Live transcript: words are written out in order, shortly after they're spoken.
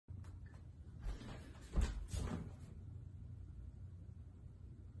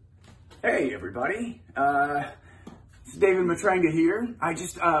Hey everybody, it's David Matranga here.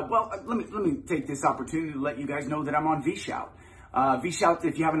 Let me take this opportunity to let you guys know that I'm on vShout. vShout,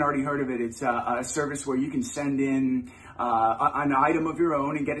 if you haven't already heard of it, it's a service where you can send in an item of your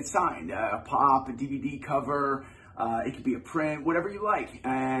own and get it signed. A pop, a DVD cover, it could be a print, whatever you like.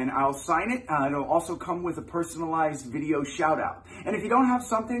 And I'll sign it. It'll also come with a personalized video shout out. And if you don't have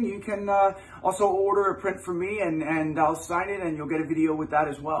something, you can also order a print from me and I'll sign it and you'll get a video with that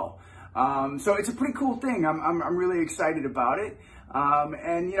as well. So it's a pretty cool thing. I'm really excited about it.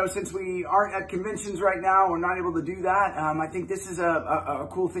 And you know, since we aren't at conventions right now, we're not able to do that. I think this is a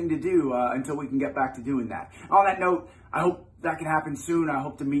cool thing to do until we can get back to doing that. On that note, I hope that can happen soon. I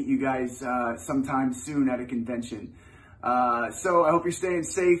hope to meet you guys sometime soon at a convention. So I hope you're staying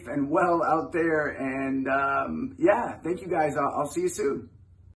safe and well out there. And yeah, thank you guys. I'll see you soon.